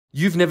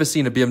You've never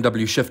seen a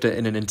BMW shifter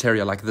in an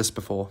interior like this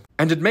before.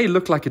 And it may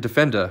look like a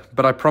Defender,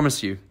 but I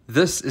promise you,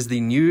 this is the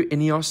new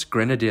Ineos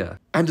Grenadier.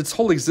 And its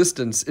whole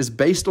existence is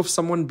based off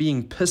someone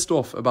being pissed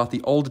off about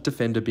the old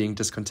Defender being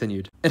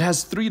discontinued. It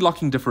has 3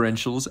 locking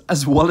differentials,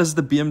 as well as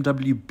the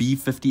BMW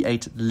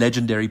B58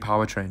 legendary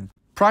powertrain.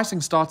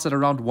 Pricing starts at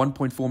around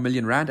 1.4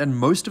 million rand, and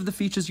most of the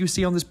features you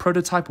see on this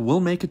prototype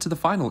will make it to the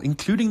final,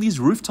 including these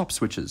rooftop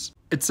switches.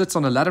 It sits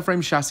on a ladder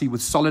frame chassis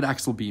with solid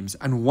axle beams,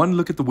 and one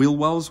look at the wheel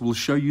wells will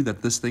show you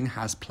that this thing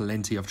has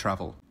plenty of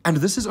travel. And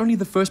this is only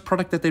the first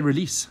product that they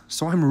release,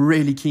 so I'm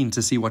really keen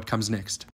to see what comes next.